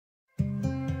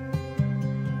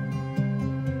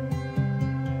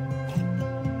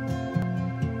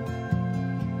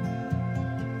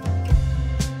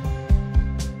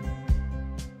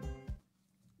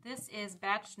is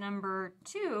batch number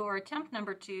 2, or attempt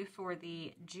number 2 for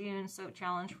the June soap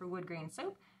challenge for wood grain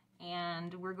soap.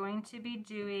 And we're going to be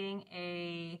doing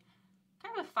a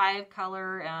kind of a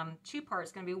 5-color 2-part.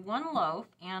 It's going to be 1 loaf,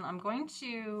 and I'm going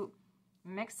to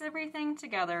mix everything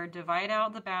together, divide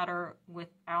out the batter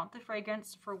without the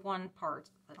fragrance for 1 part.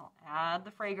 Then I'll add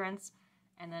the fragrance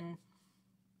and then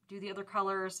do the other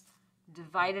colors,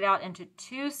 divide it out into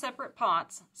 2 separate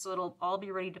pots so it'll all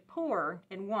be ready to pour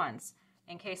in once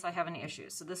in case I have any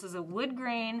issues. So this is a wood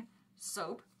grain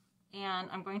soap, and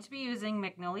I'm going to be using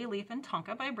Magnolia Leaf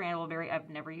Tonka by Brambleberry. I've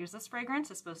never used this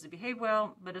fragrance. It's supposed to behave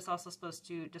well, but it's also supposed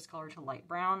to discolor to light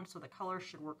brown, so the color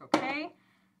should work okay.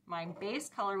 My base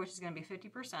color, which is going to be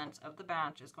 50% of the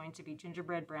batch, is going to be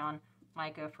gingerbread brown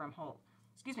mica from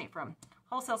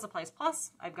Wholesale Supplies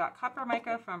Plus. I've got copper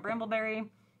mica from Brambleberry,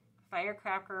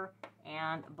 firecracker,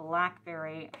 and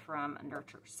blackberry from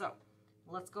Nurture. So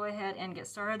let's go ahead and get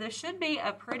started. This should be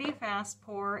a pretty fast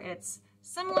pour. It's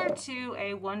similar to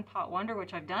a 1-pot wonder,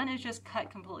 which I've done. It's just cut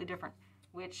completely different,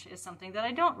 which is something that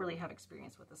I don't really have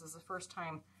experience with. This is the first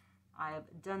time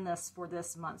I've done this for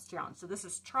this month's challenge. So this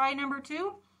is try number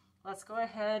 2. Let's go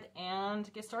ahead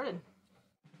and get started.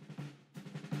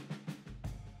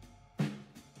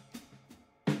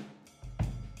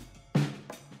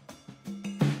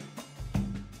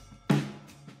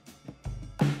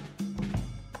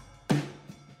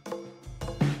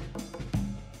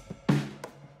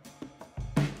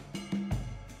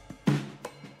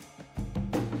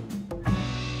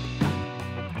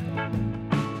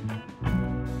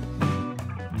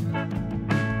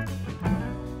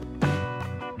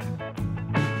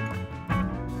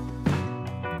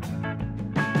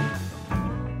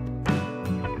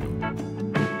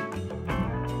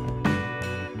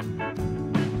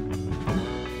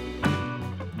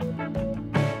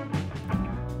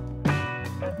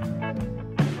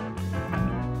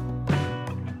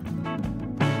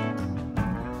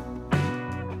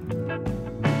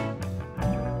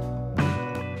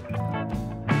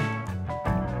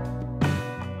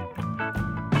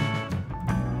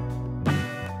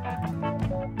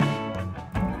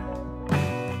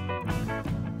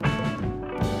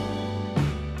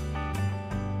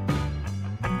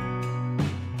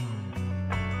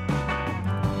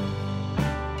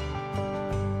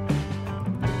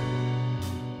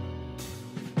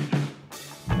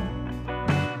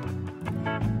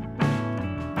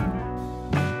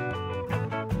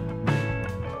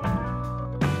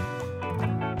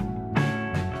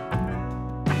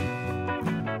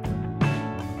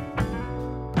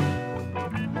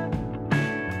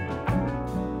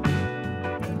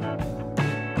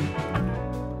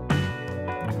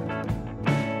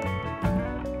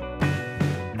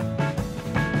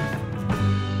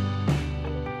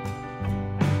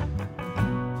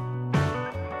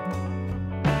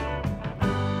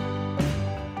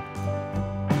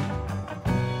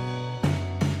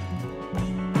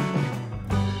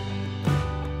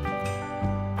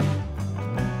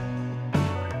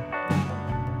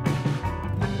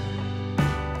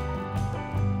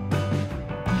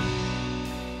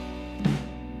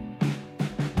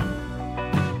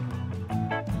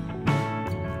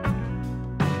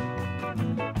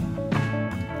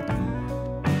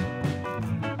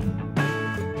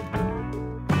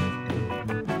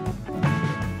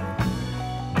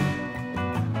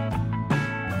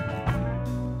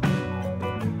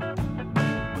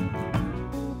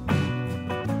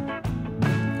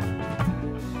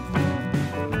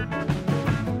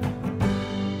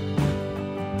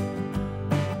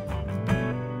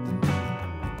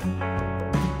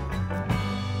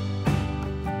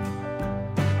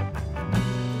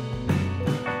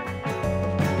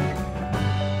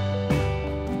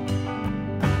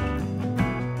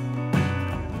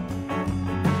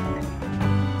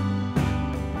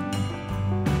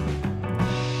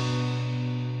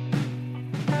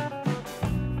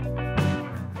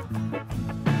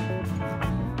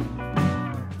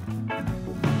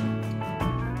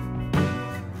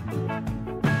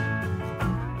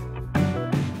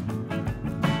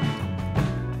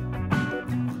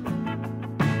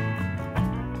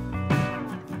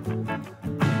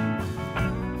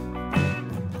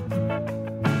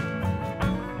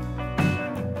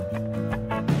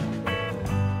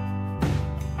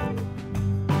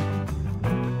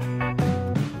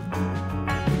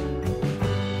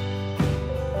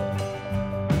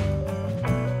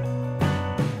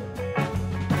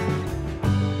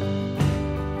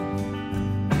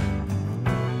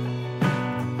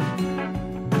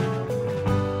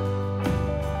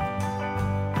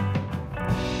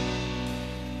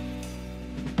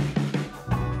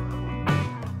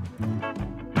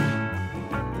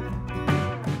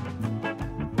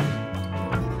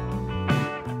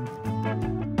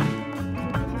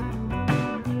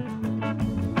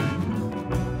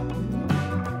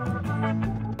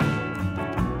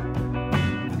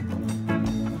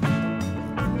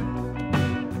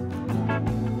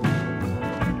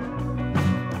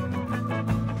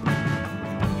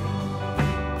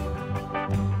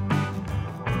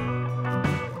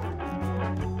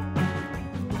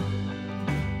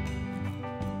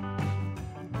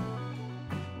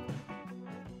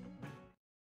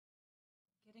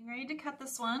 Getting ready to cut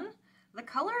this one. The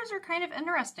colors are kind of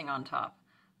interesting on top.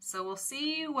 So we'll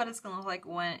see what it's going to look like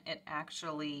when it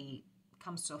actually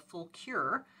comes to a full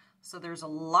cure. So there's a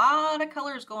lot of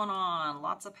colors going on,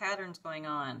 lots of patterns going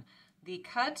on. The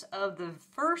cut of the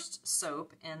first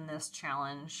soap in this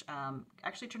challenge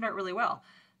actually turned out really well.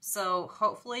 So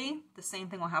hopefully the same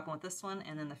thing will happen with this one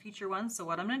and then the future one. So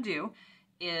what I'm going to do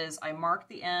is I mark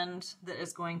the end that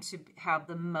is going to have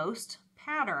the most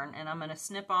pattern, and I'm going to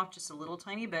snip off just a little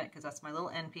tiny bit because that's my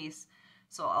little end piece.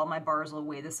 So all my bars will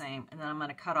weigh the same, and then I'm going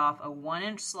to cut off a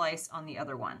 1-inch slice on the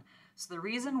other one. So the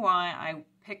reason why I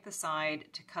picked the side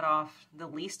to cut off the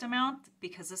least amount,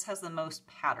 because this has the most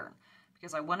pattern,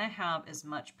 because I want to have as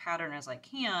much pattern as I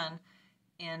can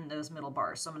in those middle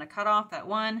bars. So I'm going to cut off that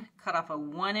one, cut off a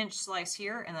 1-inch slice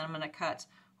here, and then I'm going to cut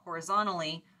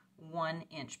horizontally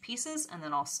 1-inch pieces, and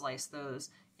then I'll slice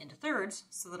those into thirds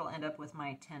so that I'll end up with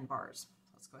my 10 bars.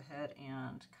 Let's go ahead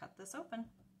and cut this open.